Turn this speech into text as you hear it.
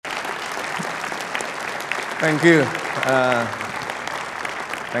Thank you.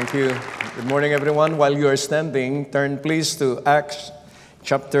 Thank you. Good morning, everyone. While you are standing, turn please to Acts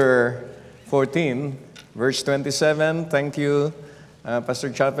chapter 14, verse 27. Thank you, Pastor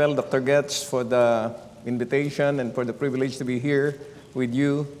Chappell, Dr. Getz, for the invitation and for the privilege to be here with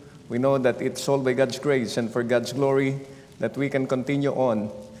you. We know that it's all by God's grace and for God's glory that we can continue on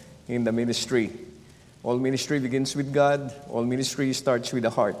in the ministry. All ministry begins with God. All ministry starts with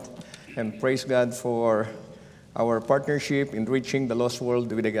the heart. And praise God for our partnership in reaching the lost world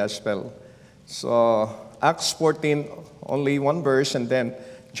with the gospel. So Acts 14, only one verse, and then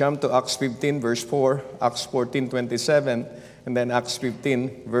jump to Acts 15, verse 4, Acts 14, 27, and then Acts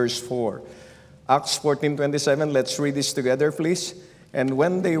 15, verse 4. Acts 14, 27, let's read this together, please. And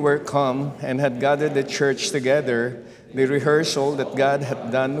when they were come and had gathered the church together, they rehearsed all that God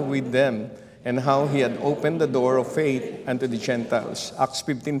had done with them, and how he had opened the door of faith unto the Gentiles. Acts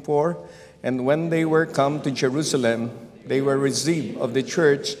 15:4. And when they were come to Jerusalem, they were received of the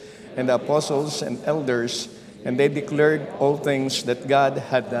church and the apostles and elders, and they declared all things that God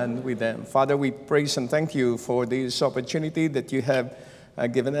had done with them. Father, we praise and thank you for this opportunity that you have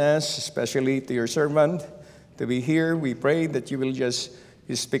given us, especially to your servant, to be here. We pray that you will just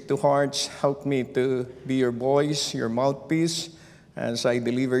speak to hearts. Help me to be your voice, your mouthpiece, as I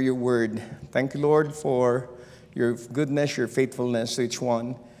deliver your word. Thank you, Lord, for your goodness, your faithfulness to each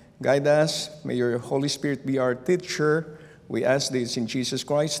one. Guide us. May your Holy Spirit be our teacher. We ask this in Jesus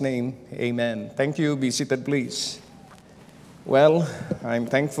Christ's name. Amen. Thank you. Be seated, please. Well, I'm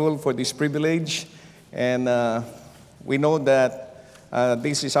thankful for this privilege. And we know that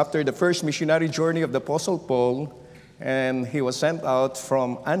this is after the first missionary journey of the Apostle Paul. And he was sent out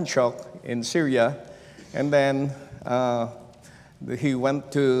from Antioch in Syria. And then he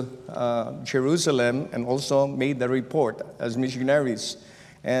went to Jerusalem and also made the report as missionaries.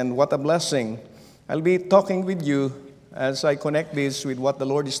 And what a blessing. I'll be talking with you as I connect this with what the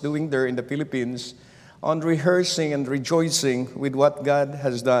Lord is doing there in the Philippines on rehearsing and rejoicing with what God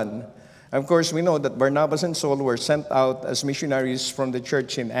has done. Of course, we know that Barnabas and Saul were sent out as missionaries from the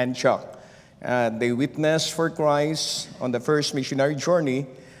church in Antioch. They witnessed for Christ on the first missionary journey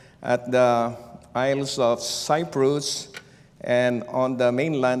at the Isles of Cyprus and on the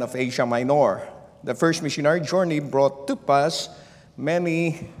mainland of Asia Minor. The first missionary journey brought to pass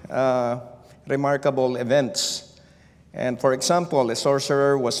many remarkable events. And for example, a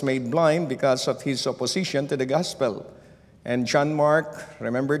sorcerer was made blind because of his opposition to the gospel. And John Mark,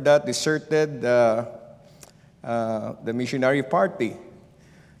 remember that, deserted the missionary party.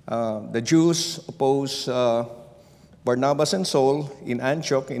 The Jews opposed Barnabas and Saul in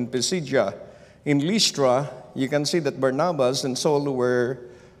Antioch in Pisidia. In Lystra, you can see that Barnabas and Saul were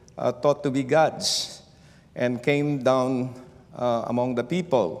thought to be gods and came down among the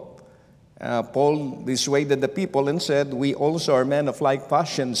people. Paul dissuaded the people and said, "We also are men of like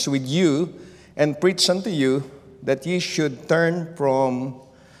passions with you, and preach unto you that ye should turn from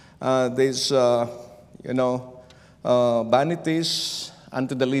these vanities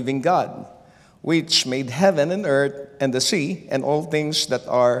unto the living God, which made heaven and earth and the sea and all things that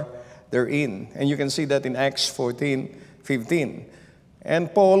are therein." And you can see that in Acts 14:15.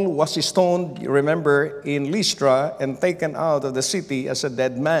 And Paul was stoned, you remember, in Lystra and taken out of the city as a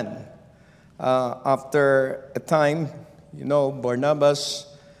dead man. After a time, Barnabas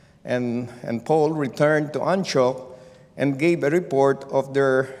and Paul returned to Antioch and gave a report of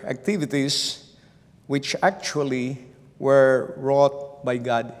their activities, which actually were wrought by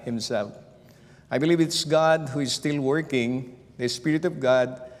God himself. I believe it's God who is still working, the Spirit of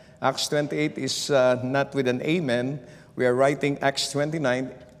God. Acts 28 is not with an amen. We are writing Acts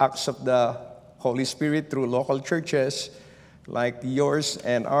 29, acts of the Holy Spirit through local churches like yours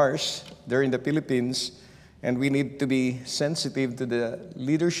and ours there in the Philippines. And we need to be sensitive to the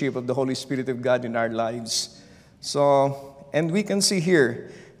leadership of the Holy Spirit of God in our lives. And we can see here,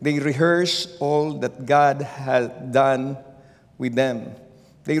 they rehearse all that God had done with them.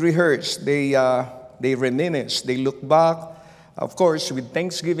 They rehearse, they reminisce, they look back, of course, with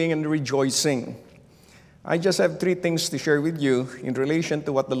thanksgiving and rejoicing. I just have three things to share with you in relation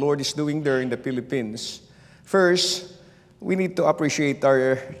to what the Lord is doing there in the Philippines. First, we need to appreciate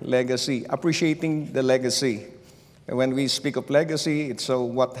our legacy, appreciating the legacy. And when we speak of legacy, it's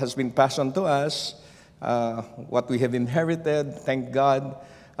what has been passed on to us, what we have inherited. Thank God.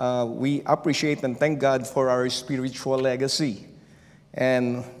 We appreciate and thank God for our spiritual legacy.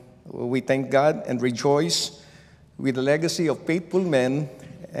 And we thank God and rejoice with the legacy of faithful men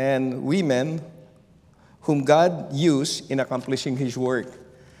and women whom God used in accomplishing His work.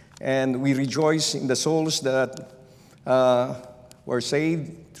 And we rejoice in the souls that were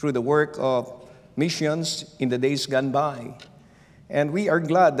saved through the work of missions in the days gone by. And we are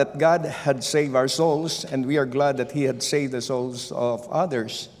glad that God had saved our souls, and we are glad that He had saved the souls of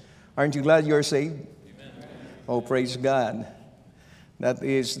others. Aren't you glad you're saved? Amen. Oh, praise God. That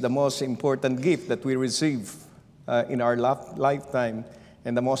is the most important gift that we receive in our lifetime,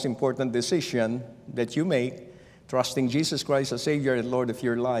 and the most important decision that you make, trusting Jesus Christ as Savior and Lord of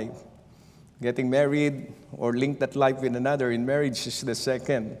your life. Getting married or link that life with another in marriage is the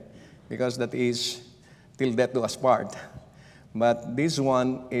second, because that is till death do us part. But this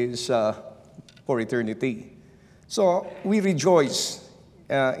one is for eternity. So we rejoice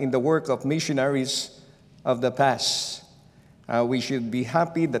in the work of missionaries of the past. We should be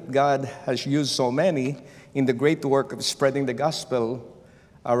happy that God has used so many in the great work of spreading the gospel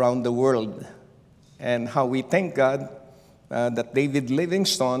around the world. And how we thank God that David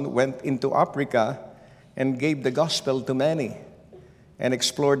Livingstone went into Africa and gave the gospel to many and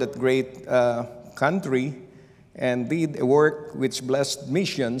explored that great country and did a work which blessed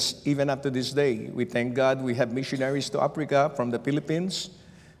missions even up to this day. We thank God we have missionaries to Africa from the Philippines,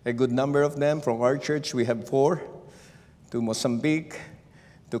 a good number of them. From our church, we have 4, to Mozambique,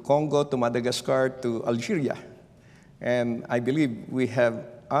 to Congo, to Madagascar, to Algeria. And I believe we have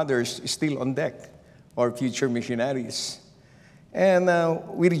others still on deck, or future missionaries. And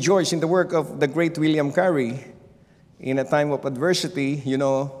we rejoice in the work of the great William Carey. In a time of adversity,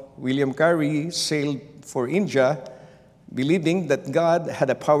 William Carey sailed for India, believing that God had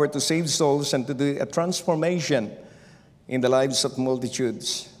a power to save souls and to do a transformation in the lives of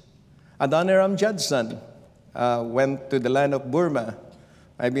multitudes. Adoniram Judson went to the land of Burma.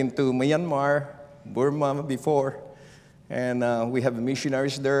 I've been to Myanmar, Burma before, and we have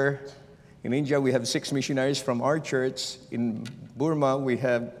missionaries there. In India, we have 6 missionaries from our church. In Burma, we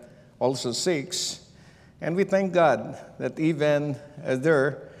have also 6. And we thank God that even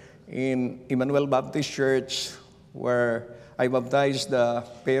there in Emmanuel Baptist Church, where I baptized the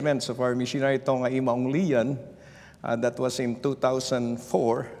parents of our missionary Tonga Imaong Lian, that was in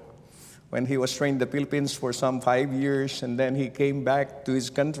 2004, when he was trained in the Philippines for some 5 years, and then he came back to his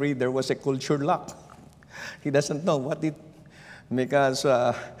country. There was a culture lock. He doesn't know what it, because,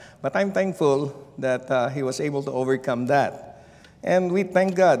 but I'm thankful that he was able to overcome that. And we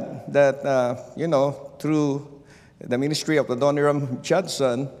thank God that, through the ministry of Adoniram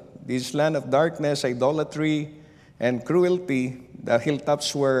Judson, this land of darkness, idolatry, and cruelty, the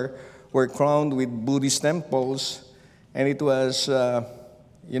hilltops were crowned with Buddhist temples, and it was,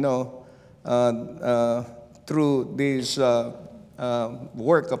 through this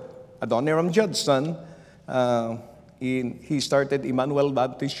work of Adoniram Judson, he started Emmanuel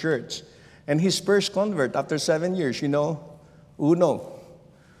Baptist Church. And his first convert after 7 years, Uno,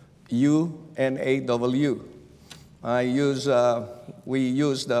 U-N-A-W. We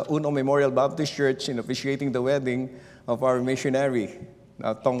use the Uno Memorial Baptist Church in officiating the wedding of our missionary,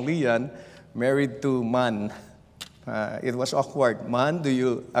 Tong Lian, married to Man. It was awkward. Man, do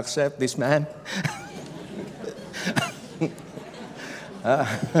you accept this man?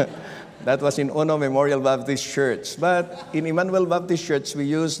 That was in Uno Memorial Baptist Church. But in Emmanuel Baptist Church, we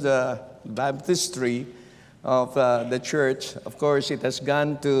use the baptistry of the church. Of course, it has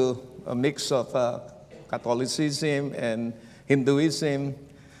gone to a mix of Catholicism and Hinduism.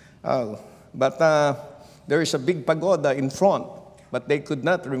 But there is a big pagoda in front, but they could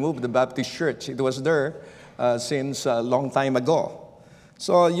not remove the Baptist church. It was there since a long time ago.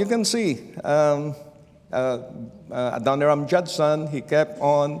 So you can see Adoniram Judson, he kept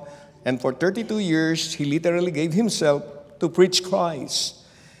on, and for 32 years, he literally gave himself to preach Christ,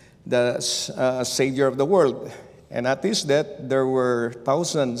 the Savior of the world. And at his death, there were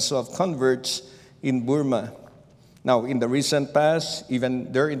thousands of converts in Burma. Now, in the recent past,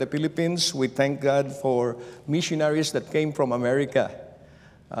 even there in the Philippines, we thank God for missionaries that came from America.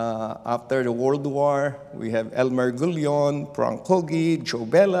 After the World War, we have Elmer Gulion, Frank Hoagie, Joe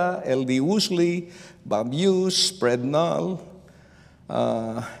Bella, L.D. Woosley, Bob Hughes, Fred Null,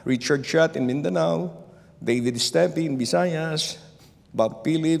 Richard Shutt in Mindanao, David Steppe in Visayas, Bob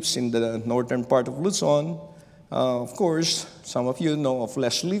Phillips in the northern part of Luzon. Of course, some of you know of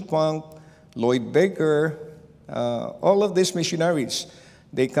Leslie Funk, Lloyd Baker, all of these missionaries.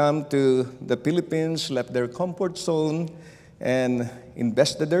 They come to the Philippines, left their comfort zone, and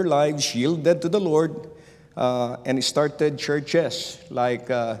invested their lives, yielded to the Lord, and started churches like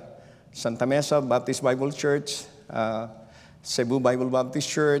Santa Mesa Baptist Bible Church, Cebu Bible Baptist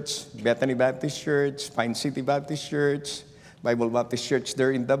Church, Bethany Baptist Church, Pine City Baptist Church, Bible Baptist Church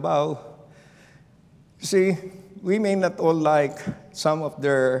there in Davao. See, we may not all like some of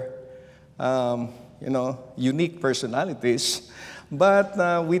their unique personalities,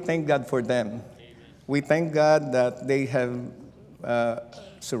 but we thank God for them. we thank God that they have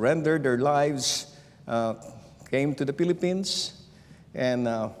surrendered their lives, came to the Philippines, and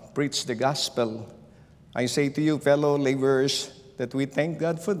preached the gospel. I say to you, fellow laborers, that we thank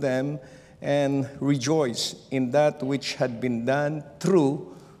God for them and rejoice in that which had been done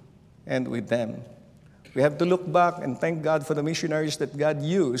through and with them. We have to look back and thank God for the missionaries that God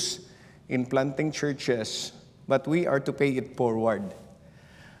used in planting churches, but we are to pay it forward.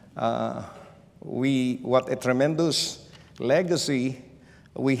 What a tremendous legacy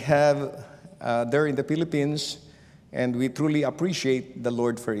we have there in the Philippines, and we truly appreciate the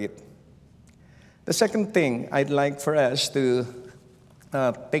Lord for it. The second thing I'd like for us to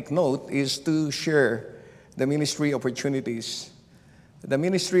take note is to share the ministry opportunities. The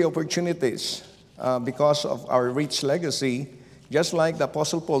ministry opportunities, because of our rich legacy, just like the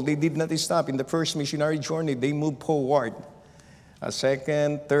Apostle Paul, they did not stop in the first missionary journey. They moved forward. A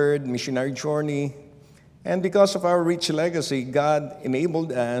second, third missionary journey. And because of our rich legacy, God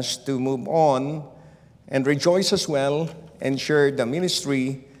enabled us to move on and rejoice as well and share the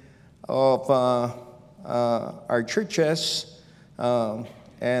ministry of our churches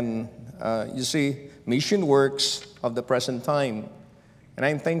and you see, mission works of the present time. And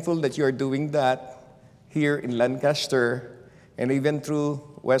I'm thankful that you are doing that here in Lancaster and even through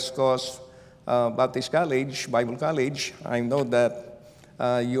West Coast Baptist College, Bible College. I know that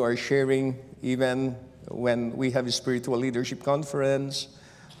you are sharing even when we have a spiritual leadership conference.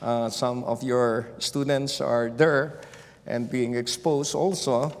 Some of your students are there and being exposed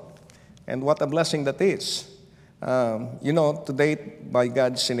also. And what a blessing that is. To date, by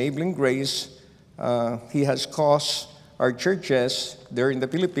God's enabling grace, He has caused our churches there in the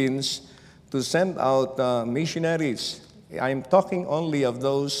Philippines to send out missionaries. I'm talking only of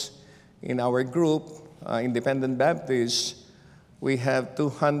those in our group, Independent Baptists. We have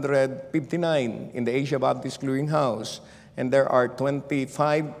 259 in the Asia Baptist Clearinghouse, and there are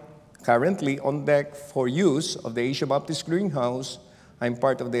 25 currently on deck for use of the Asia Baptist Clearinghouse. I'm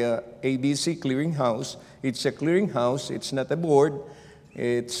part of the ABC Clearinghouse. It's a clearinghouse. It's not a board.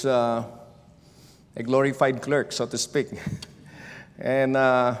 It's a glorified clerk, so to speak. And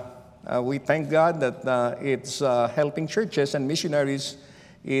we thank God that it's helping churches and missionaries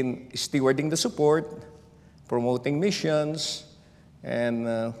in stewarding the support, promoting missions,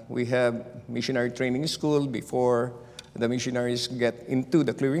 and we have missionary training school before the missionaries get into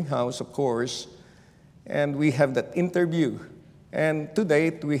the clearinghouse, of course. And we have that interview. And to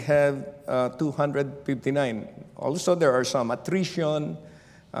date, we have 259. Also, there are some attrition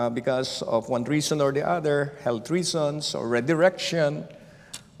because of one reason or the other, health reasons or redirection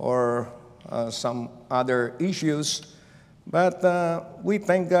or some other issues. But we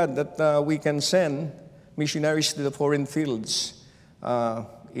thank God that we can send missionaries to the foreign fields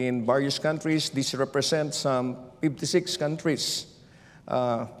in various countries. This represents some 56 countries.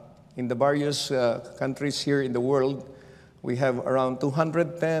 In the various countries here in the world, we have around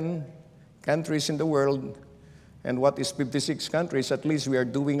 210 countries in the world. And what is 56 countries? At least we are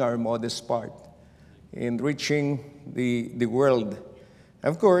doing our modest part in reaching the world.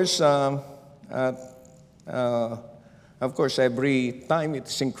 Of course, every time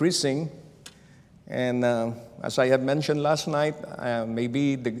it's increasing. And as I have mentioned last night,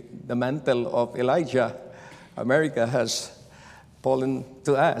 maybe the mantle of Elijah, America, has fallen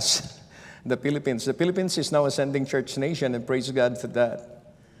to us, the Philippines. The Philippines is now a sending church nation, and praise God for that.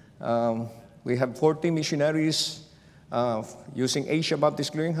 We have 40 missionaries using Asia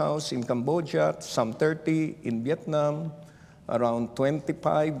Baptist Clearinghouse in Cambodia, some 30 in Vietnam, around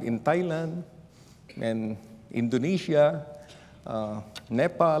 25 in Thailand, and Indonesia,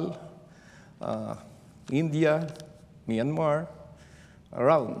 Nepal, India, Myanmar,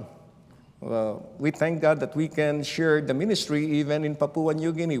 around. We thank God that we can share the ministry even in Papua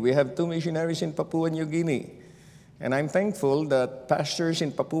New Guinea. We have 2 missionaries in Papua New Guinea. And I'm thankful that pastors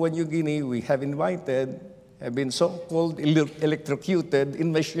in Papua New Guinea we have invited have been so-called electrocuted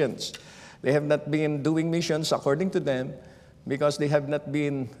in missions. They have not been doing missions according to them because they have not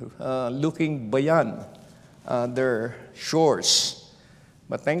been looking beyond their shores.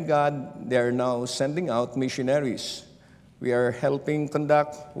 But thank God they are now sending out missionaries. We are helping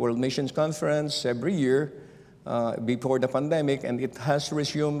conduct World Missions Conference every year before the pandemic, and it has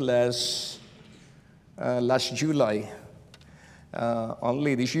resumed last July,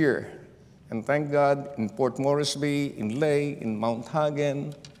 only this year. And thank God in Port Moresby, in Ley, in Mount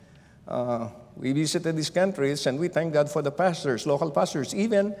Hagen, we visited these countries, and we thank God for the pastors, local pastors,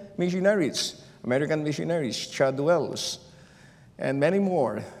 even missionaries, American missionaries, Chad Wells, and many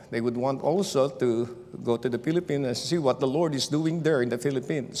more. They would want also to go to the Philippines and see what the Lord is doing there in the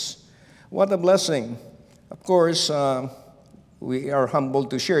Philippines. What a blessing. Of course, we are humbled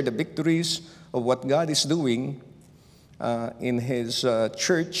to share the victories of what God is doing in His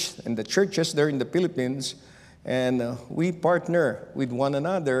church and the churches there in the Philippines. And we partner with one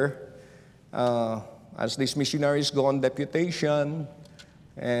another as these missionaries go on deputation.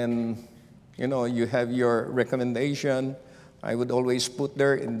 And, you have your recommendation. I would always put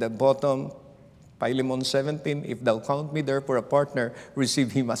there in the bottom, Philemon 17, if thou count me therefore a partner,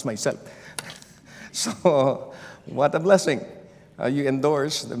 receive him as myself. So, what a blessing. You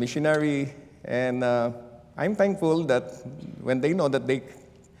endorse the missionary, and I'm thankful that when they know that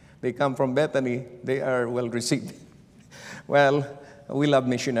they come from Bethany, they are well received. Well, we love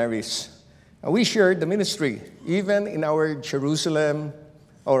missionaries. We share the ministry, even in our Jerusalem,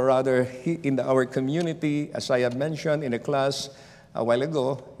 or rather in our community, as I have mentioned in a class a while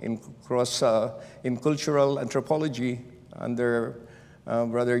ago in cultural anthropology under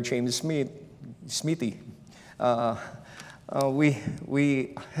Brother James Smithy.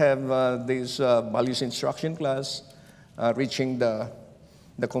 We have this values instruction class, reaching the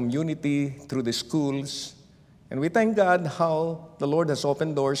community through the schools. And we thank God how the Lord has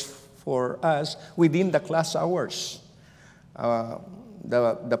opened doors for us within the class hours.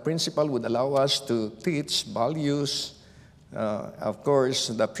 The principal would allow us to teach values, of course,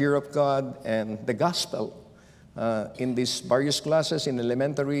 the fear of God and the gospel in these various classes in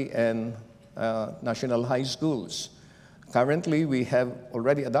elementary and national high schools. Currently, we have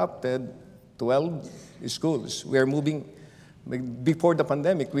already adopted 12 schools. We are moving, before the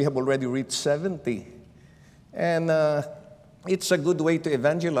pandemic, we have already reached 70. And it's a good way to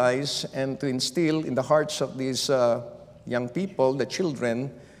evangelize and to instill in the hearts of these young people, the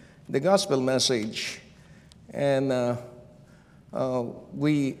children, the gospel message. And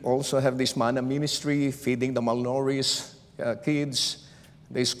we also have this manna ministry, feeding the malnourished kids.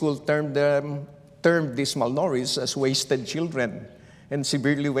 The school termed these malnourished as wasted children and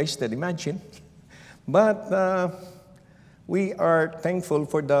severely wasted, imagine. But we are thankful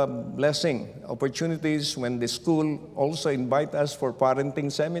for the blessing opportunities when the school also invite us for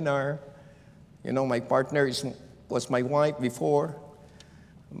parenting seminar. My partner was my wife before,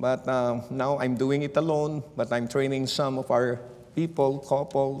 but now I'm doing it alone, but I'm training some of our people,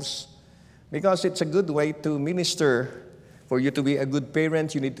 couples, because it's a good way to minister. For you to be a good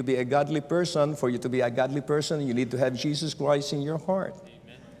parent, you need to be a godly person. For you to be a godly person, you need to have Jesus Christ in your heart.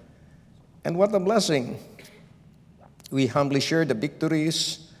 Amen. And what a blessing. We humbly share the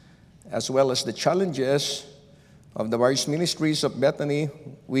victories as well as the challenges of the various ministries of Bethany,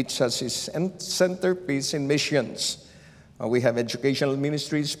 which has its centerpiece in missions. We have educational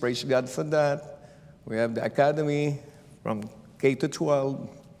ministries, praise God for that. We have the academy from K to 12,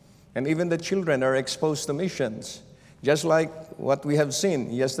 and even the children are exposed to missions. Just like what we have seen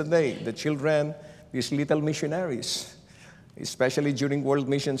yesterday, the children, these little missionaries, especially during World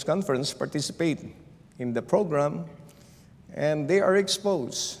Missions Conference, participate in the program, and they are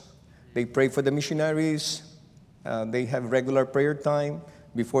exposed. They pray for the missionaries. They have regular prayer time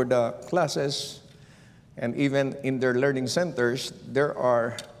before the classes, and even in their learning centers, there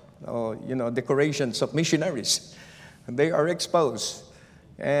are, decorations of missionaries. They are exposed,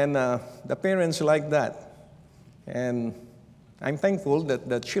 and the parents like that. And I'm thankful that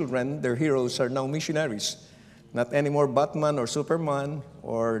the children, their heroes, are now missionaries. Not anymore Batman or Superman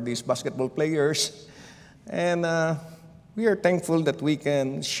or these basketball players. And we are thankful that we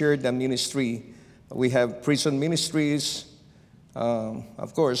can share the ministry. We have prison ministries.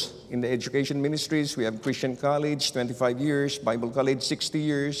 Of course, in the education ministries, we have Christian College, 25 years, Bible College, 60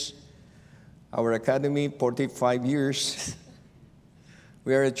 years. Our academy, 45 years.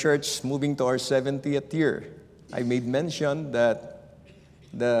 We are a church moving to our 70th year. I made mention that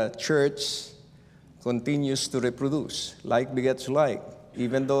the church continues to reproduce. Like begets like.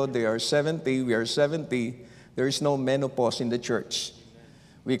 Even though they are 70, we are 70, there is no menopause in the church.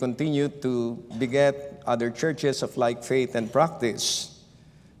 We continue to beget other churches of like faith and practice.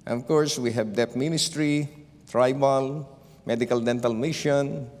 And of course, we have deaf ministry, tribal, medical dental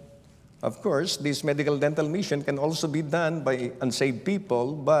mission. Of course, this medical dental mission can also be done by unsaved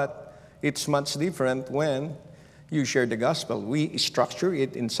people, but it's much different when you share the gospel. We structure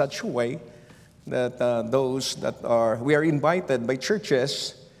it in such a way that we are invited by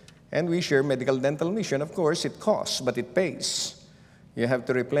churches, and we share medical dental mission. Of course, it costs, but it pays. You have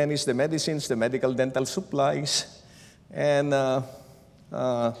to replenish the medicines, the medical dental supplies, and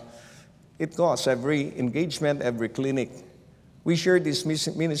it costs every engagement, every clinic. We share these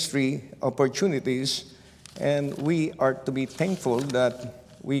ministry opportunities, and we are to be thankful that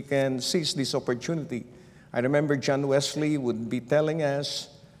we can seize this opportunity. I remember John Wesley would be telling us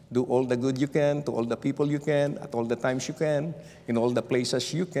Do all the good you can, to all the people you can, at all the times you can, in all the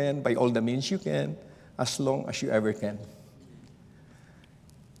places you can, by all the means you can, as long as you ever can.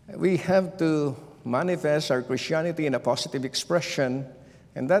 We have to manifest our Christianity in a positive expression,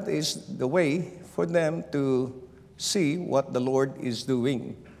 and that is the way for them to see what the Lord is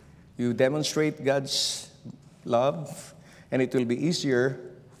doing. You demonstrate God's love, and it will be easier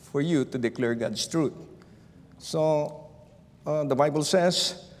for you to declare God's truth. So, the Bible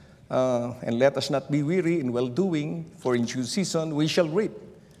says, and let us not be weary in well-doing, for in due season we shall reap,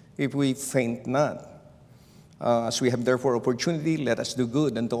 if we faint not. As we have therefore opportunity, let us do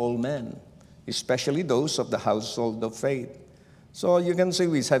good unto all men, especially those of the household of faith. So you can see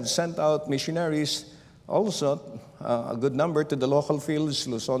we have sent out missionaries also, a good number to the local fields,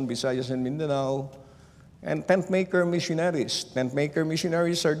 Luzon, Visayas, and Mindanao, and tent maker missionaries. Tent maker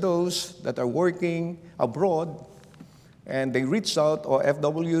missionaries are those that are working abroad, and they reach out,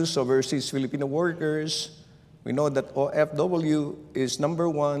 OFWs, overseas Filipino workers. We know that OFW is number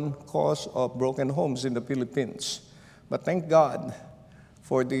one cause of broken homes in the Philippines. But thank God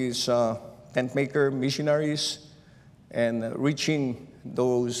for these tent maker missionaries and reaching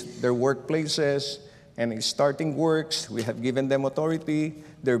their workplaces and starting works. We have given them authority.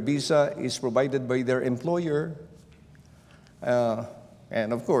 Their visa is provided by their employer.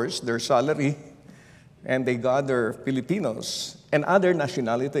 And of course, their salary. And they gather Filipinos and other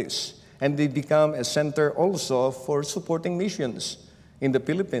nationalities. And they become a center also for supporting missions in the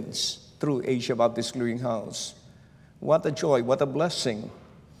Philippines through Asia Baptist Clearinghouse. What a joy, what a blessing.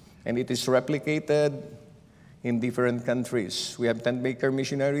 And it is replicated in different countries. We have tent maker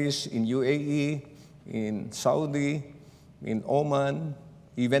missionaries in UAE, in Saudi, in Oman,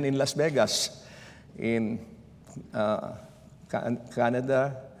 even in Las Vegas, in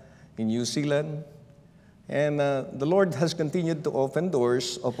Canada, in New Zealand. And the Lord has continued to open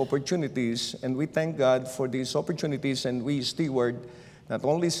doors of opportunities, and we thank God for these opportunities, and we steward, not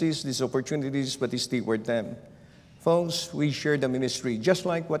only seize these opportunities, but steward them. Folks, we share the ministry, just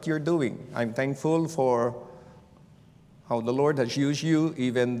like what you're doing. I'm thankful for how the Lord has used you,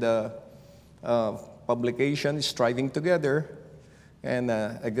 even the publication Striving Together, and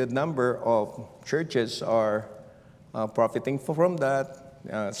a good number of churches are profiting from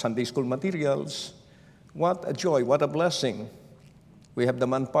that, Sunday school materials. What a joy, what a blessing. We have the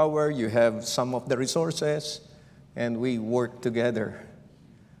manpower, you have some of the resources, and we work together.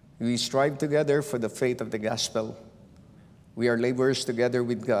 We strive together for the faith of the gospel. We are laborers together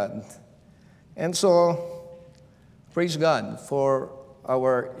with God. And so, praise God for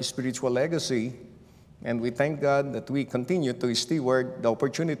our spiritual legacy, and we thank God that we continue to steward the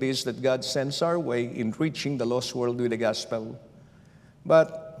opportunities that God sends our way in reaching the lost world with the gospel.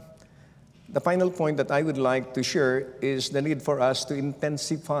 But the final point that I would like to share is the need for us to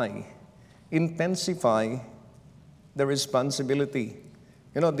intensify the responsibility.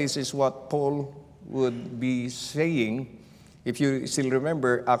 You know, this is what Paul would be saying, if you still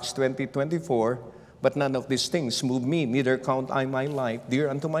remember Acts 20:24, but none of these things move me, neither count I my life dear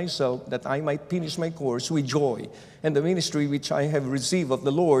unto myself, that I might finish my course with joy, and the ministry which I have received of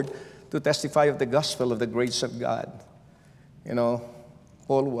the Lord, to testify of the gospel of the grace of God. You know,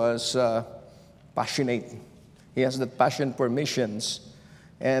 Paul was passionate. He has that passion for missions.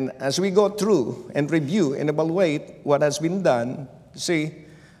 And as we go through and review and evaluate what has been done, see,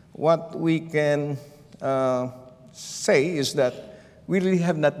 what we can say is that we really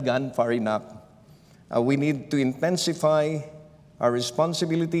have not gone far enough. We need to intensify our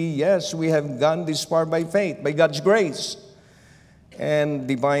responsibility. Yes, we have gone this far by faith, by God's grace and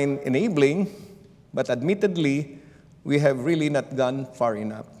divine enabling, but admittedly, we have really not gone far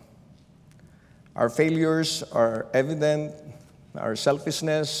enough. Our failures are evident, our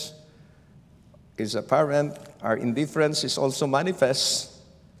selfishness is apparent, our indifference is also manifest.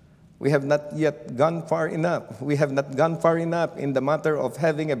 We have not yet gone far enough. We have not gone far enough in the matter of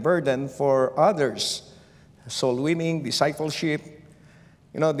having a burden for others, soul winning, discipleship.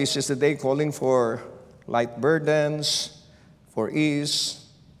 You know, this is the day calling for light burdens, for ease,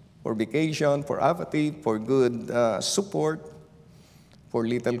 for vacation, for apathy, for good support, for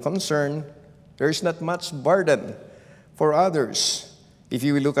little concern. There's not much burden for others. If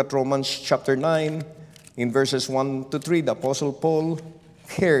you look at Romans chapter 9, in verses 1 to 3, the Apostle Paul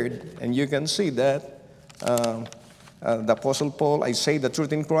cared, and you can see that the Apostle Paul, I say the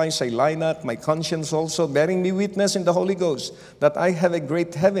truth in Christ, I lie not, my conscience also bearing me witness in the Holy Ghost, that I have a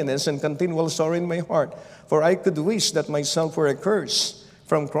great heaviness and continual sorrow in my heart. For I could wish that myself were accursed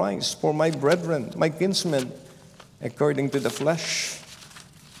from Christ for my brethren, my kinsmen, according to the flesh.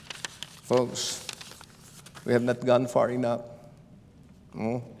 Folks, we have not gone far enough.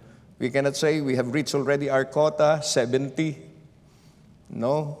 We cannot say we have reached already our quota, 70.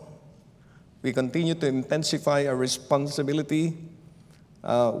 No. We continue to intensify our responsibility.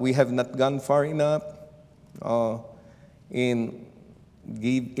 We have not gone far enough in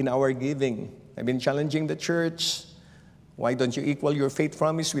our giving. I've been challenging the church. Why don't you equal your faith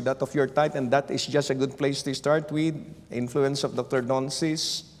promise with that of your tithe? And that is just a good place to start with. Influence of Dr.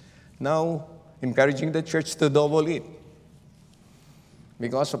 Donsis. Now, encouraging the church to double it.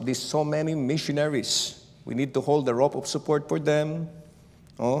 Because of these so many missionaries, we need to hold the rope of support for them.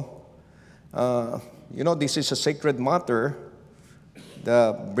 This is a sacred matter,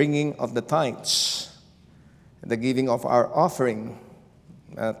 the bringing of the tithes, the giving of our offering.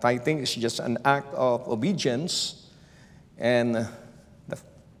 Tithing is just an act of obedience, and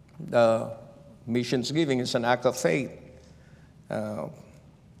the missions giving is an act of faith.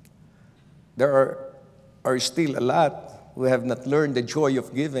 There are still a lot who have not learned the joy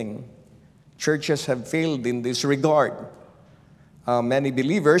of giving. Churches have failed in this regard. Many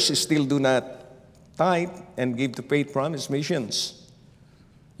believers still do not tithe and give to faith promise missions.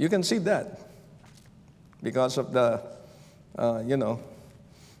 You can see that because of the,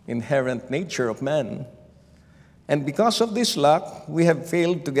 inherent nature of man. And because of this lack, we have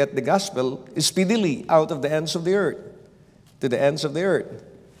failed to get the gospel speedily out of the ends of the earth, to the ends of the earth.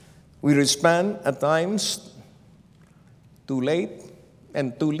 We respond at times too late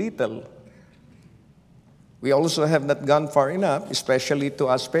and too little. We also have not gone far enough, especially to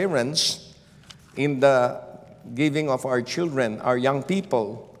us parents, in the giving of our children, our young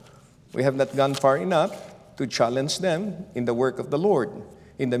people. We have not gone far enough to challenge them in the work of the Lord,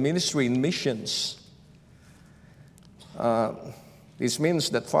 in the ministry, in missions. This means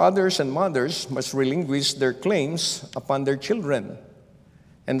that fathers and mothers must relinquish their claims upon their children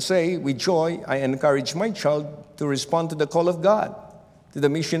and say, with joy, I encourage my child to respond to the call of God, to the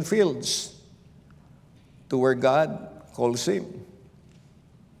mission fields, to where God calls him.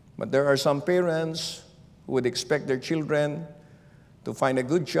 But there are some parents who would expect their children to find a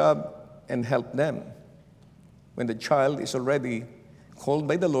good job and help them when the child is already called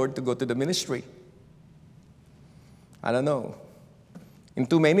by the Lord to go to the ministry. I don't know. In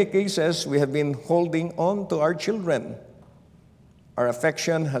too many cases, we have been holding on to our children. Our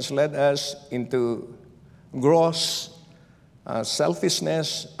affection has led us into gross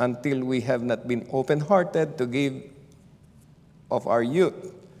selfishness until we have not been open-hearted to give of our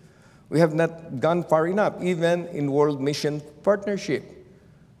youth. We have not gone far enough, even in World Mission Partnership.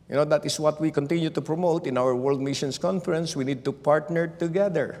 That is what we continue to promote in our World Missions Conference. We need to partner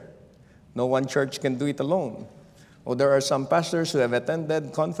together. No one church can do it alone. There are some pastors who have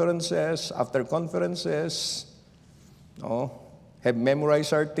attended conferences after conferences, have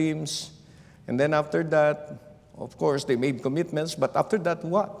memorized our themes, and then after that, of course, they made commitments, but after that,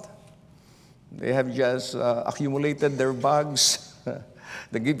 what? They have just accumulated their bags,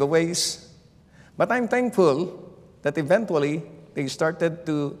 the giveaways. But I'm thankful that eventually they started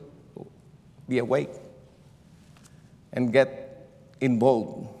to be awake and get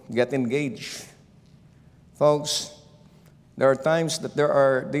involved, get engaged. Folks, there are times that there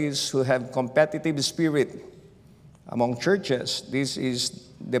are these who have competitive spirit among churches. This is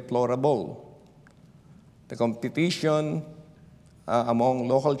deplorable. The competition among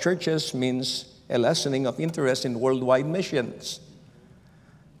local churches means a lessening of interest in worldwide missions.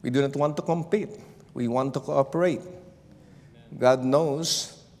 We do not want to compete. We want to cooperate. God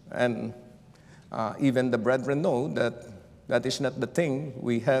knows, and even the brethren know, that that is not the thing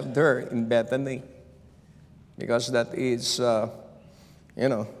we have there in Bethany, because that is, of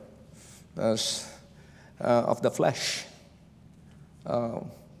the flesh.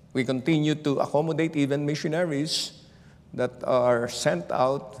 We continue to accommodate even missionaries that are sent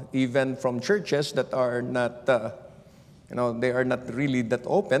out, even from churches that are not, they are not really that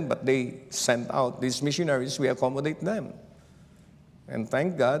open, but they send out these missionaries. We accommodate them. And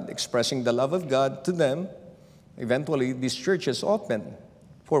thank God, expressing the love of God to them, eventually these churches open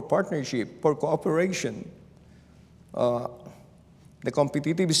for partnership, for cooperation. The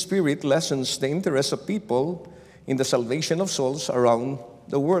competitive spirit lessens the interest of people in the salvation of souls around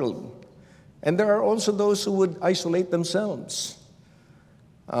the world. And there are also those who would isolate themselves.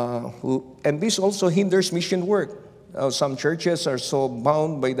 And this also hinders mission work. Some churches are so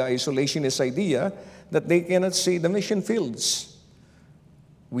bound by the isolationist idea that they cannot see the mission fields.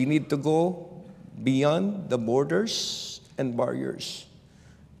 We need to go beyond the borders and barriers.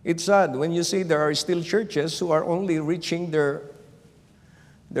 It's sad when you see there are still churches who are only reaching their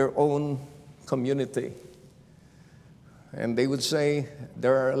own community. And they would say,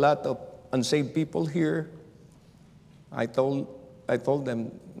 there are a lot of unsaved people here. I told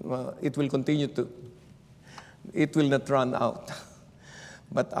them, it will continue to. It will not run out.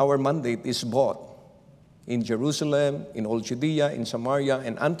 But our mandate is both in Jerusalem, in all Judea, in Samaria,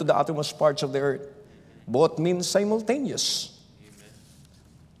 and unto the uttermost parts of the earth. Both means simultaneous. Amen.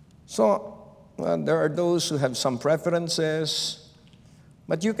 So, there are those who have some preferences,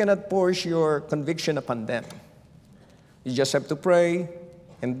 but you cannot force your conviction upon them. You just have to pray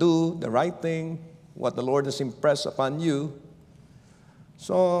and do the right thing, what the Lord has impressed upon you.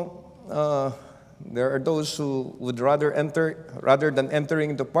 So, there are those who would rather than entering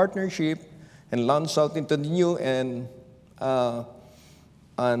into partnership and launch out into the new and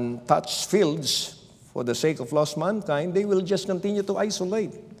untouched fields for the sake of lost mankind, they will just continue to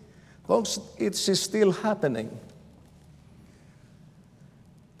isolate. Folks, it's still happening.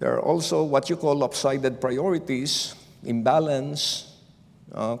 There are also what you call lopsided priorities, imbalance,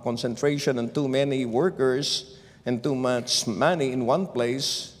 concentration on too many workers and too much money in one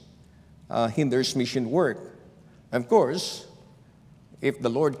place hinders mission work. Of course, if the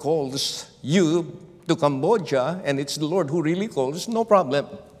Lord calls you to Cambodia and it's the Lord who really calls, no problem.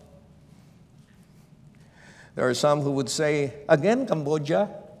 There are some who would say, again, Cambodia.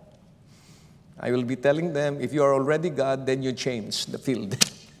 I will be telling them, if you are already God, then you change the field.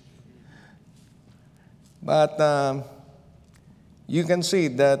 But you can see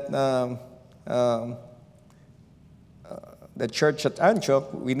that the church at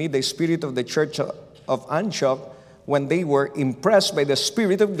Antioch, we need the spirit of the church of Antioch when they were impressed by the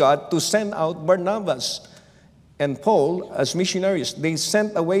Spirit of God to send out Barnabas and Paul as missionaries. They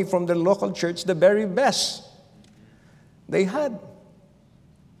sent away from their local church the very best they had.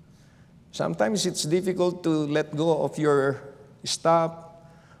 Sometimes it's difficult to let go of your staff,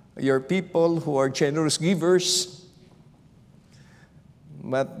 your people who are generous givers.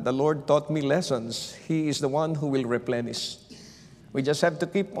 But the Lord taught me lessons. He is the one who will replenish. We just have to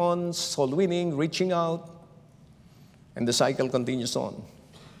keep on soul winning, reaching out, and the cycle continues on.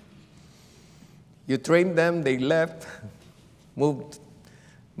 You trained them, they left, moved.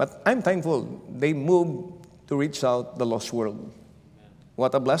 But I'm thankful they moved to reach out the lost world.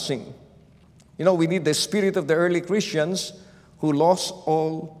 What a blessing. You know, we need the spirit of the early Christians who lost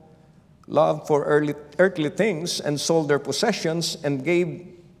all love for earthly things and sold their possessions and gave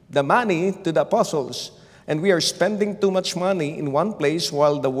the money to the apostles. And we are spending too much money in one place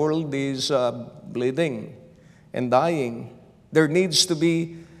while the world is bleeding and dying. There needs to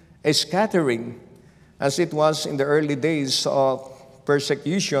be a scattering, as it was in the early days of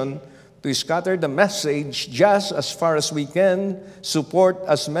persecution, to scatter the message just as far as we can, support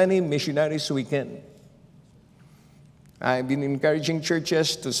as many missionaries we can. I've been encouraging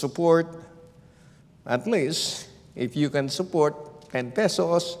churches to support, at least, if you can support 10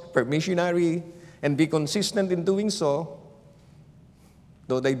 pesos per missionary and be consistent in doing so,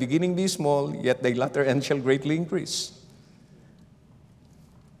 though they beginning be small, yet they latter end shall greatly increase.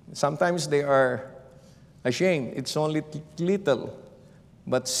 Sometimes they are ashamed. It's only little,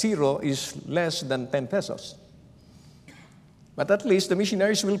 but 0 is less than 10 pesos. But at least the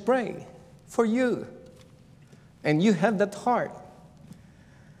missionaries will pray for you. And you have that heart,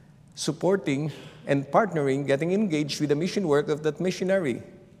 supporting and partnering, getting engaged with the mission work of that missionary.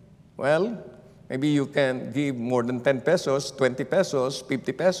 Well, maybe you can give more than 10 pesos, 20 pesos,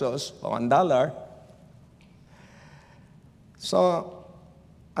 50 pesos, or $1. So,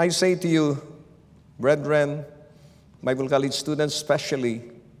 I say to you, brethren, Bible college students especially,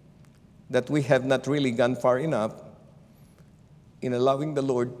 that we have not really gone far enough in allowing the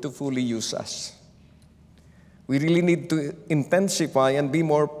Lord to fully use us. We really need to intensify and be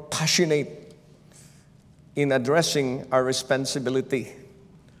more passionate in addressing our responsibility.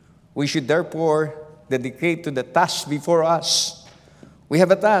 We should therefore dedicate to the task before us. We have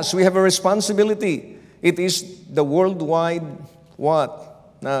a task, we have a responsibility. It is the worldwide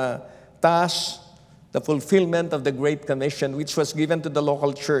task, the fulfillment of the Great Commission, which was given to the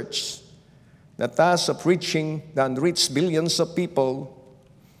local church. The task of reaching the unreached billions of people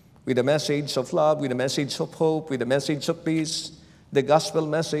with a message of love, with a message of hope, with a message of peace, the gospel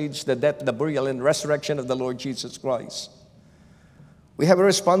message, the death, the burial, and resurrection of the Lord Jesus Christ. We have a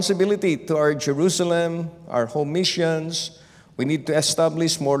responsibility to our Jerusalem, our home missions. We need to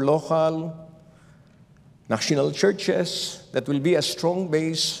establish more local, national churches that will be a strong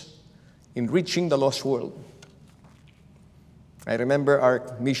base in reaching the lost world. I remember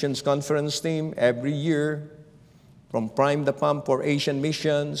our missions conference team every year, from Prime the Pump for Asian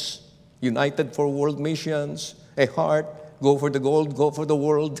missions, United for World Missions, A Heart, Go for the Gold, Go for the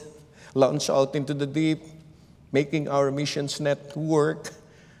World, launch out into the deep, making our missions network.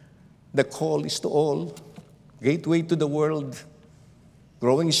 The call is to all, gateway to the world.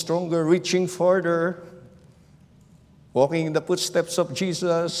 growing stronger, reaching farther, walking in the footsteps of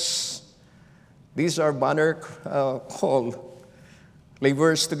Jesus. These are banner call.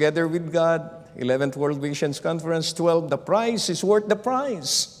 Labors together with God. 11th World Visions Conference. 12, the prize is worth the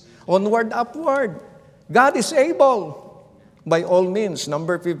prize. Onward, upward. God is able. By all means.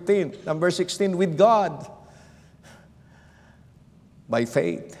 Number 15. Number 16, with God. By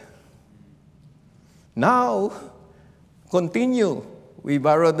faith. Now, continue. We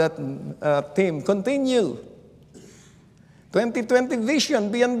borrowed that theme. Continue. 2020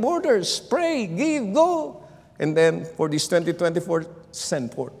 vision, beyond borders. Pray, give, go. And then for this 2024,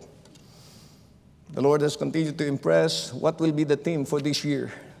 send forth. The Lord has continued to impress what will be the theme for this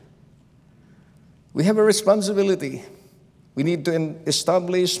year. We have a responsibility. We need to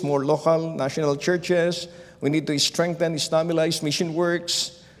establish more local, national churches. We need to strengthen, stabilize mission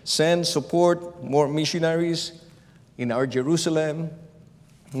works, send, support more missionaries in our Jerusalem,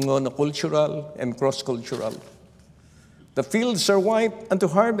 monocultural and cross-cultural. The fields are white unto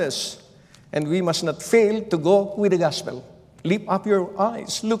harvest, and we must not fail to go with the gospel. Lift up your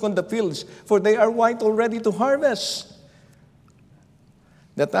eyes, look on the fields, for they are white already to harvest.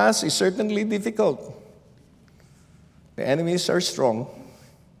 The task is certainly difficult. The enemies are strong.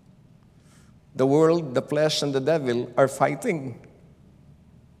 The world, the flesh, and the devil are fighting.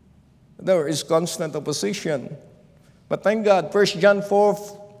 There is constant opposition. But thank God, 1 John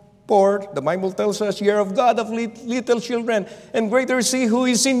 4, the Bible tells us, "Ye are of God, of little children, and greater is He who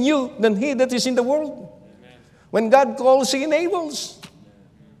is in you than he that is in the world." Amen. When God calls, He enables.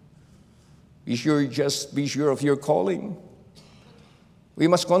 Be sure of your calling. We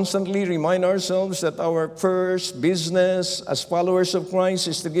must constantly remind ourselves that our first business as followers of Christ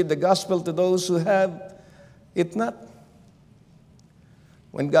is to give the gospel to those who have it not.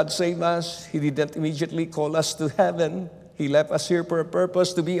 When God saved us, He didn't immediately call us to heaven. He left us here for a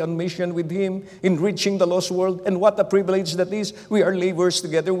purpose, to be on mission with Him in reaching the lost world. And what a privilege that is. We are laborers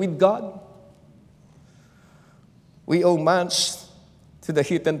together with God. We owe much to the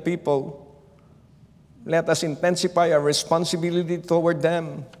heathen people. Let us intensify our responsibility toward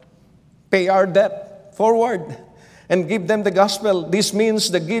them. Pay our debt forward and give them the gospel. This means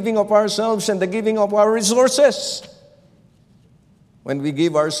the giving of ourselves and the giving of our resources. When we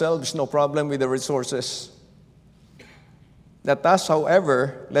give ourselves, no problem with the resources. The task,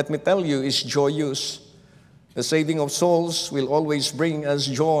 however, let me tell you, is joyous. The saving of souls will always bring us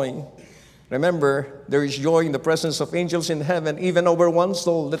joy. Remember, there is joy in the presence of angels in heaven, even over one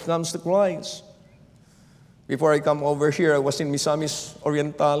soul that comes to Christ. Before I come over here, I was in Misamis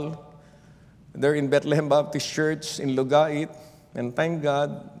Oriental, there in Bethlehem Baptist Church in Lugait, and thank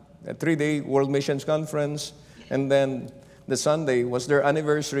God, a 3-day World Missions Conference, and then the Sunday was their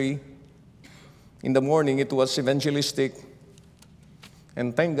anniversary. In the morning, it was evangelistic.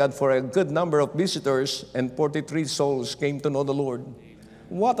 And thank God for a good number of visitors, and 43 souls came to know the Lord. Amen.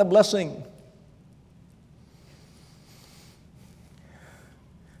 What a blessing.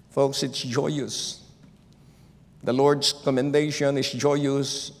 Folks, it's joyous. The Lord's commendation is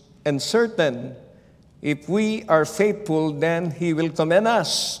joyous and certain. If we are faithful, then He will commend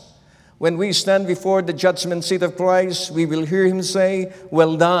us. When we stand before the judgment seat of Christ, we will hear Him say,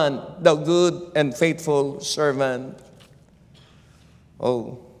 "Well done, thou good and faithful servant."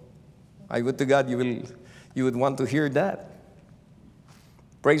 Oh, I would to God you would want to hear that.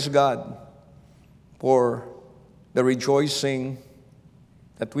 Praise God for the rejoicing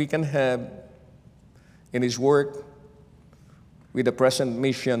that we can have in His work with the present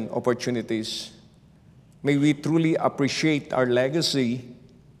mission opportunities. May we truly appreciate our legacy.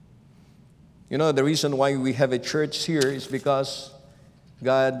 You know, the reason why we have a church here is because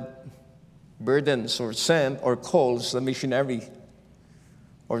God burdens or sends or calls a missionary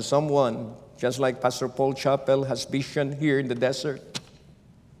or someone, just like Pastor Paul Chappell has vision here in the desert.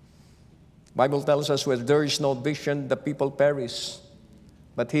 Bible tells us, where there is no vision, the people perish.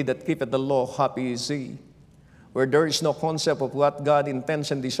 But he that keepeth the law, happy is he. Where there is no concept of what God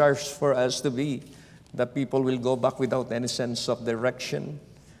intends and desires for us to be, the people will go back without any sense of direction.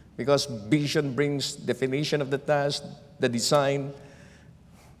 Because vision brings definition of the task, the design,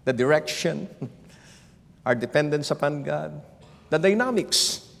 the direction, our dependence upon God, the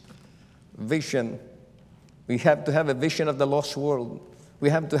dynamics. Vision. We have to have a vision of the lost world. We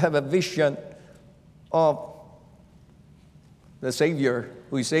have to have a vision of the Savior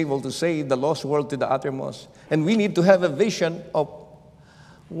who is able to save the lost world to the uttermost. And we need to have a vision of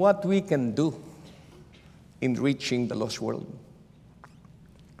what we can do in reaching the lost world.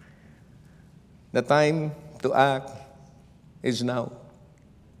 The time to act is now.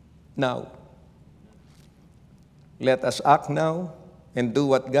 Now. Let us act now and do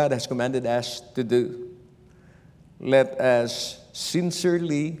what God has commanded us to do. Let us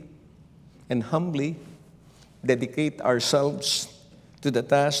sincerely and humbly dedicate ourselves to the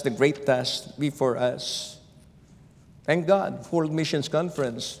task, the great task before us. Thank God for World Missions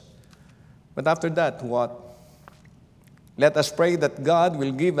Conference. But after that, what? Let us pray that God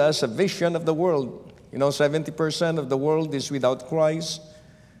will give us a vision of the world. 70% of the world is without Christ.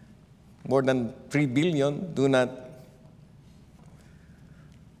 More than 3 billion do not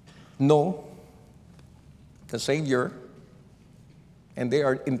know the Savior, and they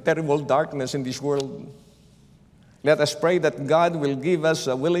are in terrible darkness in this world. Let us pray that God will give us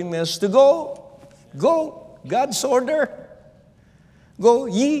a willingness to go. Go, God's order. Go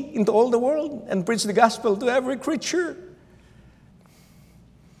ye into all the world and preach the gospel to every creature.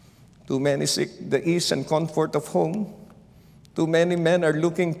 Too many seek the ease and comfort of home. Too many men are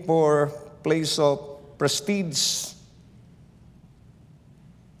looking for a place of prestige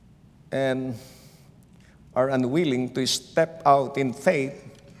and are unwilling to step out in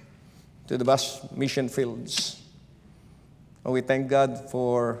faith to the vast mission fields. Oh, we thank God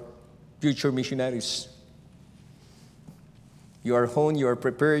for future missionaries. You are honed, you are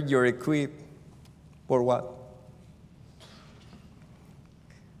prepared, you are equipped for what?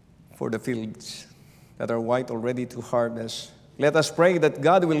 For the fields that are white already to harvest. Let us pray that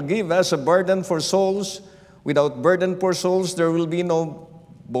God will give us a burden for souls. Without burden for souls, there will be no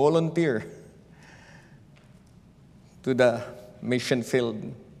volunteer to the mission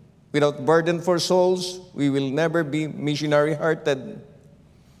field. Without burden for souls, we will never be missionary-hearted.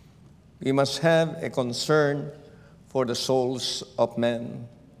 We must have a concern for the souls of men.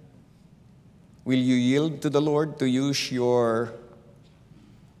 Will you yield to the Lord to use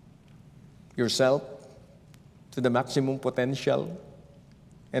yourself to the maximum potential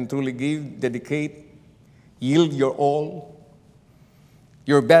and truly give, dedicate, yield your all,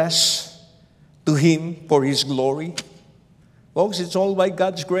 your best to Him for His glory? Folks, it's all by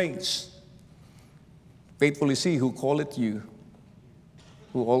God's grace. Faithful is He who calleth you,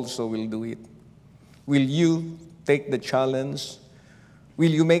 who also will do it. Will you take the challenge?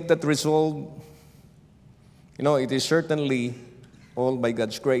 Will you make that resolve? It is certainly all by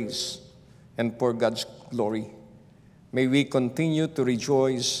God's grace and for God's glory. May we continue to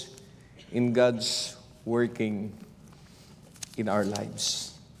rejoice in God's working in our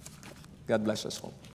lives. God bless us all.